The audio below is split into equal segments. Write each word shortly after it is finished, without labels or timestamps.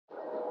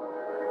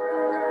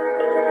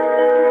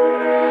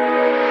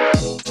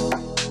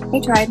Hey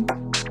Tribe.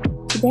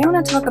 Today I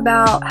want to talk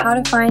about how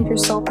to find your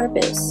soul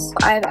purpose.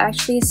 I've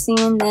actually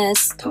seen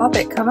this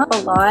topic come up a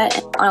lot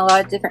on a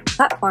lot of different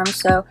platforms,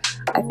 so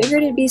I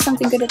figured it'd be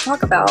something good to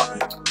talk about.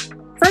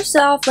 First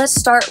off, let's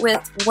start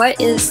with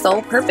what is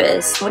soul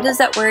purpose? What does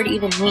that word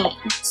even mean?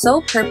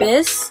 Soul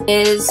purpose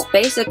is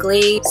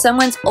basically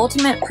someone's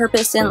ultimate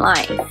purpose in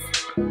life.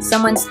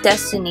 Someone's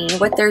destiny,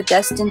 what they're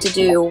destined to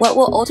do, what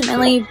will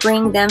ultimately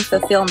bring them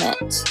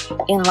fulfillment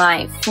in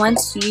life.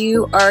 Once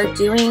you are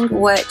doing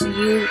what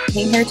you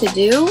came here to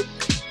do,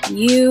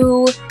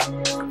 you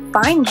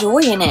find joy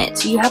in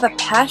it. You have a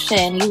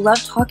passion. You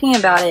love talking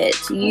about it.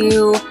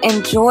 You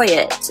enjoy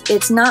it.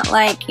 It's not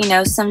like,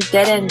 some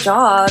dead-end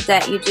job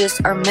that you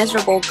just are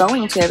miserable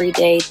going to every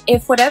day.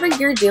 If whatever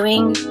you're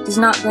doing does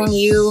not bring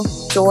you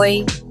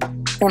joy,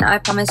 then I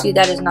promise you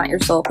that is not your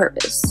soul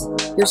purpose.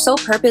 Your soul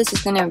purpose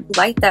is going to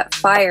light that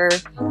fire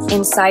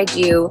inside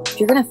you.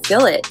 You're going to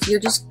feel it. You're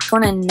just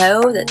going to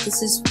know that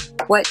this is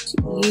what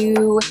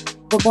you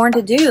were born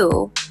to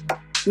do.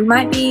 You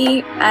might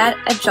be at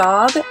a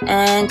job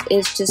and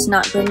it's just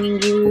not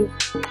bringing you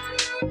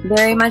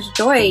very much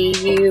joy.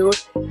 You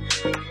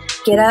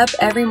get up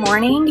every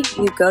morning,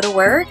 you go to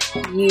work,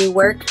 you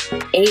work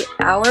 8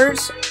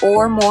 hours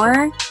or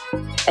more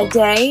a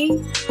day,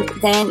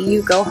 then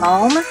you go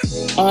home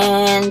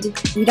and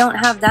you don't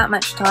have that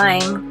much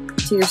time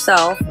to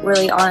yourself.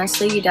 Really,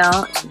 honestly, you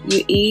don't.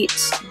 You eat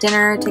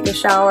dinner, take a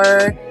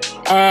shower,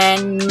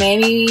 and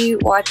maybe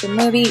watch a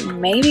movie.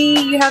 Maybe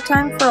you have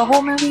time for a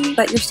whole movie,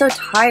 but you're so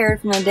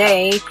tired from the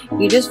day,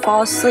 you just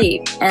fall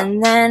asleep.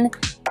 And then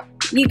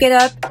you get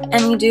up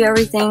and you do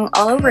everything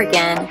all over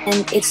again.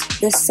 And it's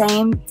the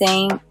same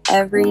thing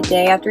every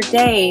day after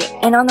day.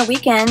 And on the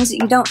weekends,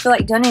 you don't feel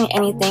like doing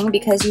anything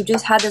because you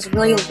just had this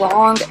really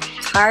long,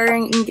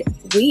 tiring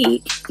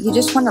week. You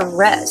just want to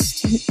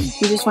rest.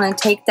 You just want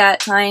to take that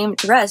time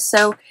to rest.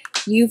 So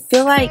you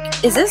feel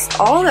like, is this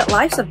all that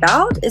life's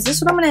about? Is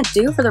this what I'm going to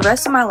do for the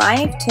rest of my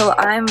life till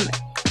I'm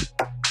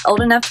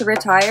old enough to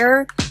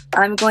retire?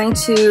 I'm going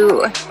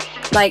to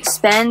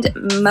spend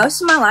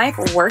most of my life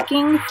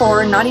working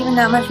for not even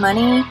that much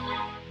money.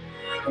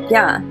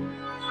 Yeah,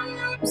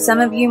 some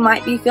of you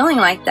might be feeling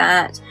like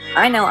that.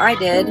 I know I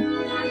did.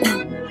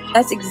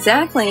 That's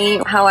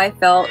exactly how I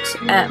felt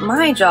at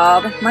my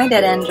job, my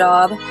dead-end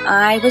job.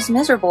 I was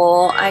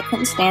miserable. I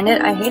couldn't stand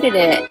it. I hated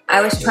it.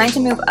 I was trying to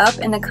move up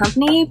in the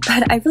company,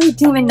 but I really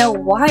didn't even know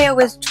why I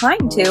was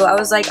trying to. I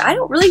was like, I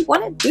don't really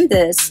want to do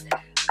this.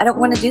 I don't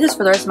want to do this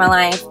for the rest of my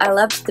life. I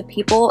loved the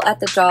people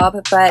at the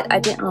job, but I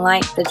didn't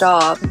like the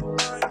job.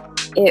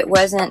 It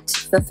wasn't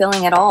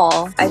fulfilling at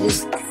all. I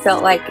just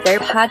felt like there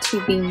had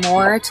to be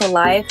more to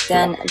life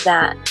than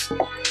that.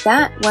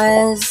 That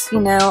was,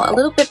 a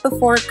little bit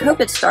before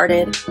COVID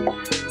started.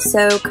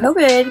 So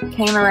COVID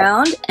came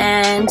around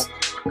and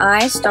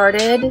I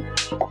started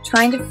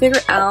trying to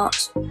figure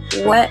out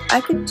what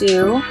I could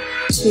do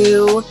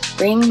to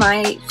bring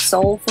my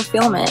soul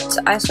fulfillment.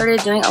 I started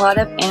doing a lot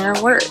of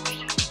inner work.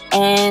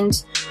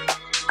 And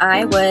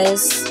I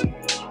was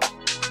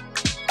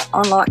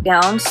on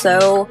lockdown,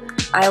 so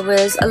I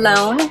was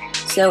alone,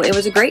 so it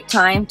was a great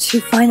time to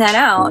find that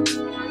out.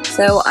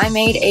 So I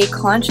made a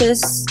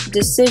conscious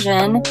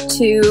decision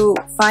to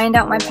find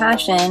out my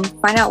passion,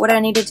 find out what I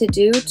needed to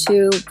do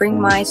to bring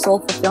my soul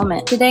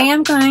fulfillment. Today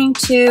I'm going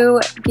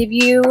to give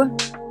you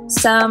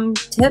some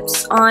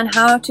tips on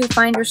how to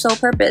find your soul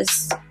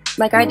purpose.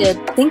 Like I did.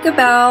 Think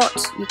about,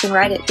 you can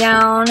write it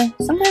down.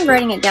 Sometimes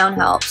writing it down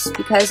helps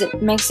because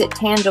it makes it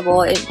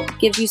tangible. It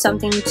gives you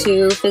something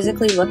to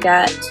physically look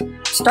at.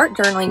 Start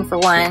journaling for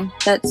one.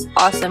 That's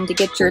awesome to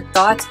get your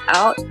thoughts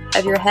out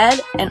of your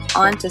head and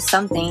onto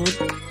something.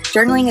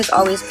 Journaling is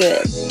always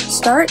good.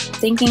 Start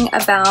thinking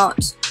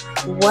about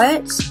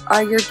what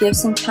are your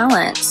gifts and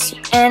talents.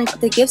 And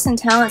the gifts and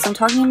talents I'm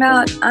talking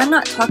about, I'm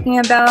not talking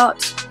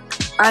about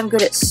I'm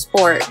good at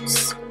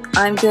sports.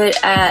 I'm good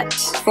at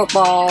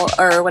football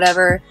or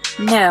whatever.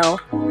 No,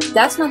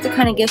 that's not the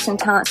kind of gifts and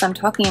talents I'm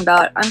talking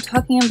about. I'm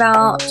talking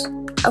about,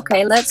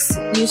 okay, let's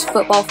use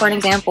football for an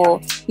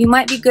example. You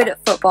might be good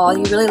at football,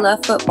 you really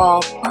love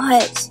football,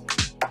 but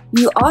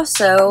you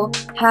also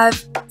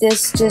have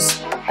this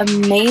just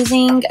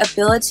amazing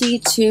ability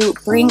to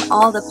bring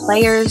all the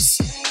players'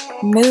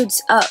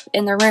 moods up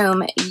in the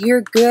room.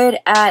 You're good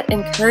at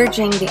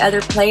encouraging the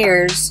other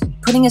players,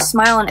 putting a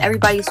smile on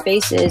everybody's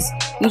faces.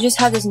 You just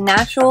have this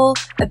natural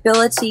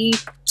ability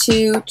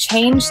to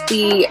change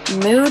the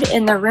mood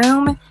in the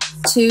room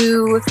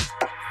to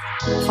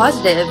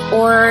positive.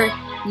 Or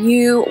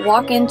you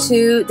walk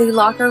into the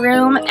locker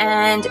room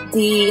and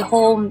the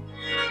whole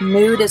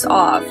mood is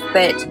off,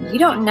 but you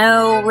don't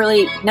know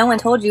really, no one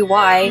told you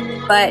why,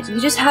 but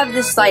you just have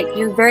this,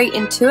 you're very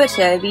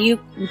intuitive. You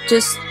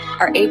just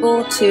are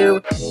able to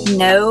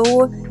know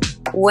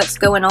what's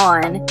going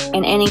on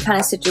in any kind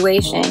of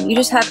situation. You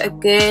just have a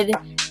good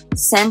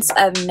sense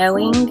of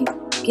knowing.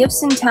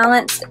 Gifts and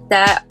talents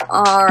that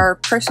are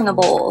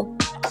personable,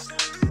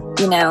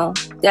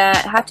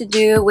 that have to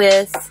do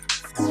with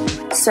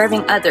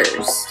serving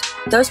others.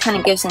 Those kind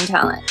of gifts and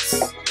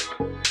talents.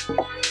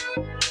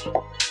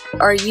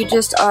 or you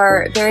just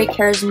are very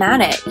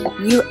charismatic.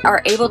 You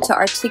are able to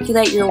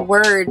articulate your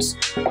words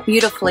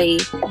beautifully.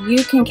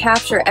 You can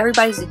capture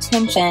everybody's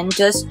attention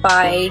just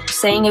by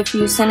saying a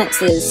few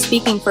sentences,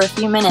 speaking for a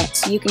few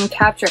minutes. You can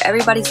capture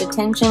everybody's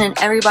attention and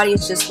everybody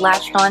is just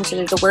latched on to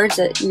the words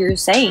that you're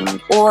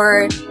saying.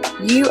 Or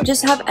you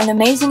just have an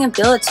amazing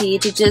ability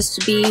to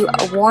just be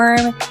a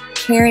warm,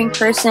 caring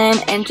person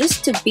and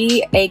just to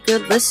be a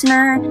good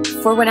listener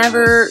for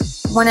whenever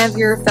one of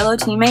your fellow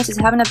teammates is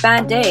having a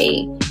bad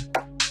day.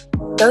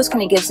 Those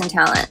kind of gifts and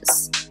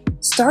talents.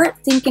 Start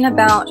thinking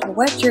about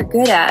what you're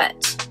good at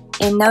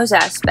in those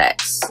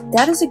aspects.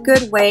 That is a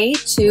good way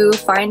to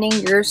finding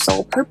your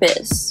soul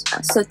purpose.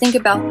 So think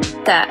about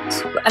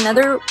that.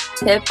 Another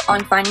tip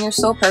on finding your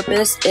soul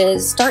purpose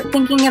is start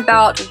thinking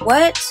about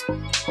what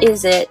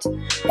is it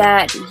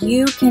that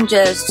you can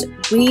just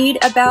read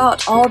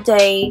about all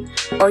day,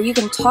 or you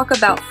can talk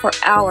about for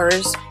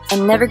hours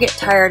and never get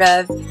tired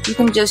of. You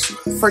can just,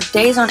 for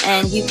days on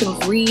end, you can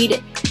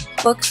read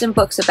books and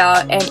books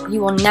about, and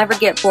you will never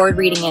get bored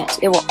reading it.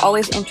 It will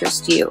always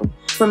interest you.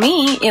 For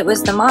me, it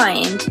was the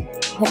mind,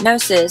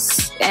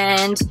 hypnosis,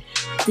 and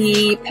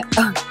the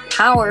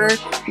power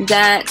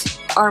that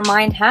our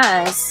mind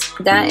has.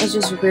 That is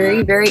just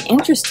very, very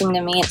interesting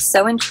to me. It's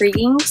so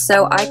intriguing.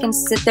 So I can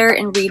sit there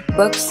and read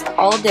books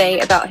all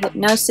day about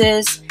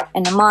hypnosis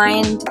and the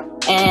mind,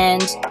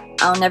 and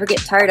I'll never get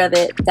tired of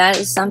it. That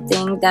is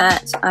something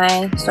that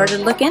I started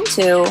to look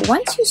into.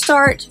 Once you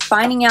start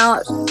finding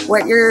out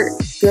what you're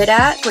good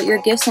at, what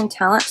your gifts and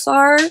talents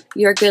are,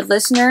 you're a good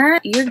listener,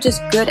 you're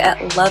just good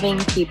at loving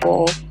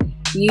people.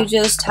 You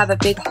just have a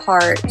big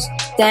heart.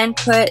 Then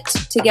put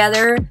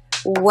together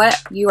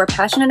what you are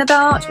passionate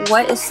about,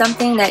 what is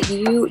something that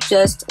you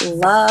just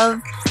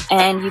love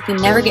and you can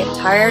never get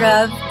tired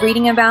of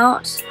reading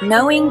about.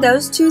 Knowing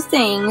those two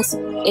things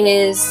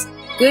is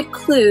good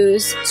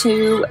clues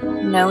to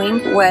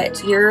knowing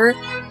what your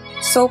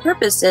soul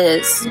purpose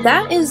is.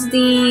 That is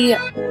the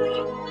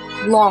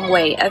long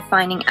way of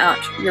finding out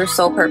your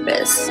soul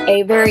purpose.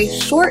 A very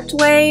short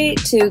way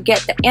to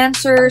get the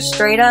answer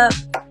straight up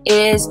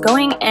is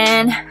going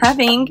and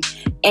having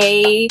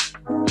a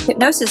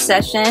hypnosis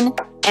session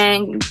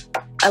and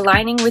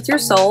aligning with your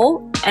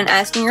soul and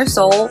asking your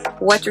soul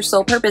what your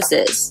soul purpose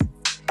is.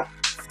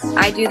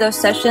 I do those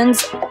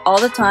sessions all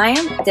the time.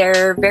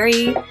 They're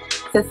very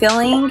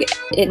fulfilling.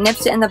 It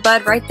nips it in the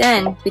bud right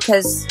then,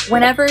 because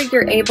whenever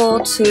you're able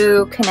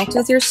to connect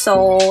with your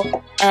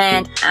soul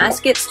and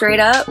ask it straight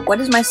up, what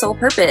is my soul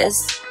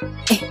purpose?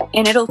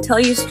 And it'll tell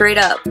you straight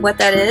up what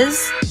that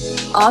is.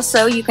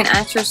 Also, you can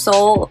ask your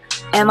soul,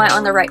 am I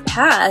on the right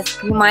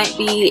path? You might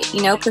be,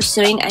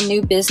 pursuing a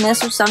new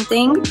business or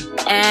something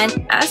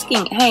and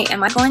asking, hey,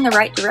 am I going the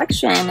right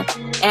direction?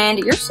 And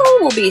your soul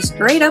will be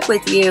straight up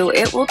with you.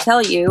 It will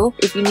tell you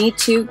if you need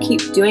to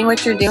keep doing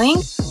what you're doing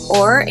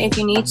or if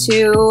you need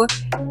to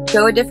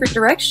go a different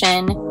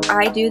direction.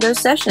 I do those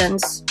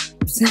sessions.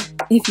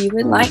 If you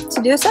would like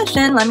to do a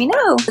session, let me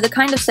know. The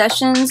kind of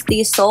sessions,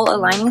 the soul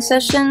aligning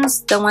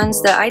sessions, the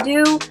ones that I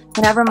do,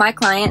 whenever my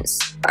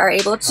clients are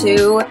able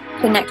to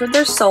connect with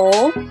their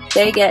soul,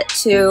 they get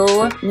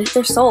to meet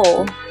their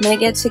soul. They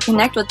get to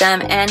connect with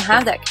them and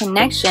have that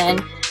connection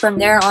from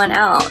there on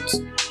out.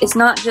 It's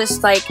not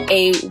just like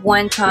a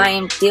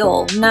one-time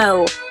deal.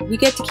 No, you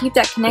get to keep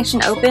that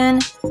connection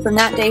open from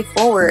that day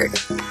forward.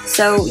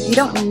 So you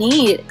don't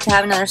need to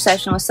have another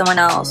session with someone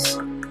else.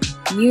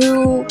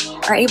 You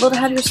are able to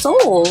have your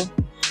soul,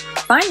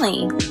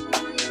 finally,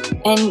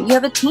 and you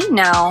have a team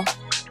now.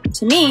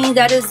 To me,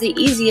 that is the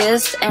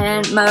easiest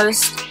and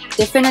most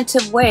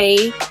definitive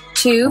way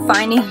to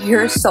finding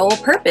your soul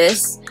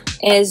purpose,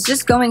 is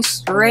just going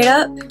straight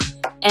up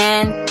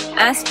and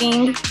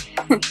asking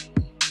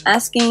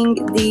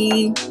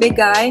the big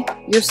guy,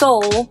 your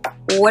soul,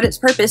 what its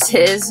purpose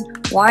is,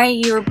 why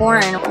you were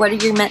born, what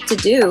are you meant to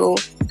do.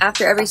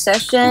 After every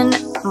session,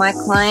 my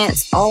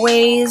clients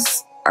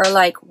always are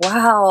like,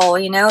 wow,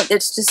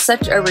 it's just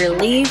such a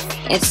relief.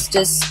 It's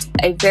just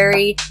a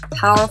very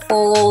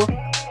powerful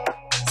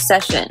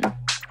session.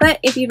 But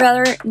if you'd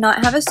rather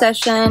not have a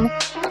session,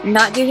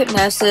 not do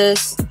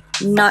hypnosis,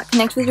 not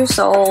connect with your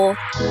soul,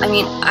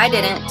 I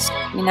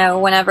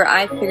didn't, whenever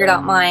I figured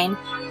out mine,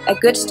 a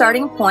good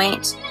starting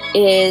point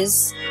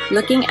is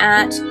looking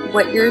at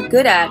what you're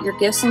good at, your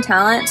gifts and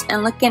talents,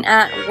 and looking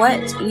at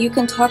what you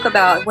can talk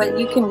about, what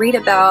you can read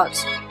about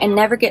and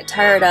never get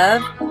tired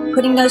of,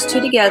 putting those two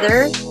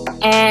together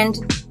and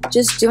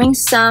just doing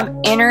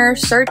some inner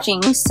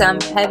searching, some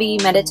heavy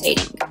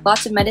meditating,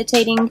 lots of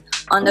meditating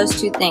on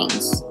those two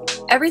things.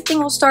 Everything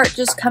will start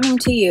just coming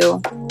to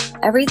you.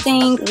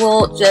 Everything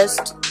will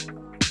just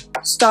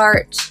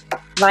start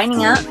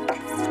lining up.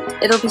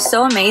 It'll be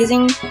so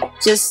amazing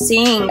just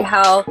seeing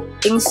how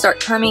things start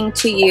coming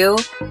to you.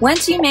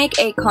 Once you make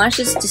a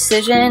conscious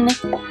decision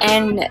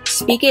and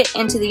speak it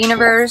into the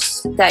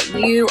universe that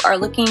you are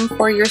looking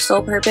for your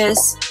soul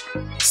purpose,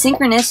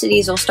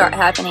 Synchronicities will start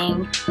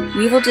happening.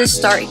 You will just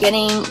start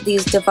getting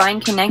these divine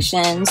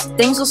connections.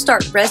 Things will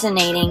start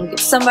resonating.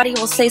 Somebody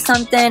will say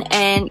something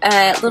and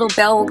a little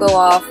bell will go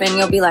off and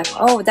you'll be like,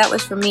 oh, that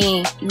was for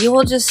me. You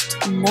will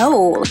just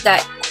know.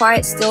 That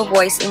quiet, still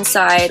voice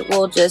inside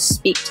will just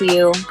speak to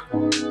you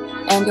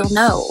and you'll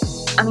know.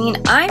 I mean,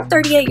 I'm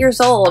 38 years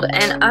old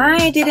and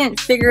I didn't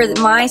figure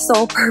my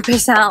soul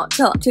purpose out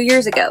till 2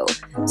 years ago.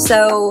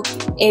 So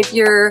if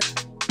you're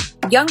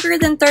younger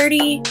than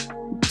 30,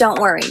 don't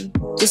worry.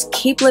 Just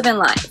keep living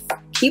life.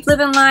 Keep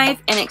living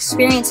life and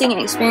experiencing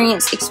and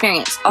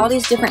experience all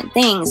these different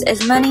things,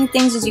 as many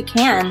things as you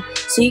can,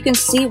 so you can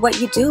see what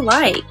you do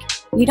like.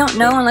 You don't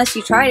know unless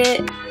you tried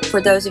it. For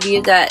those of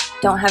you that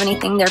don't have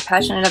anything they're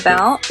passionate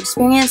about,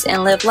 experience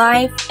and live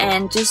life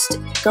and just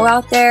go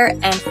out there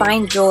and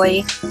find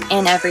joy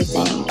in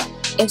everything.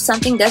 If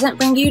something doesn't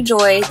bring you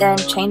joy, then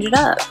change it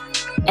up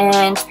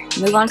and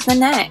move on to the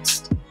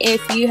next.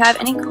 If you have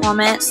any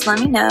comments, let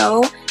me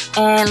know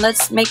and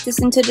let's make this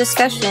into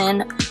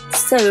discussion.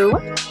 So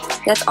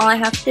that's all I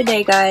have for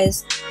today,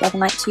 guys. Love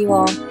and light to you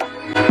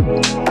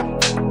all.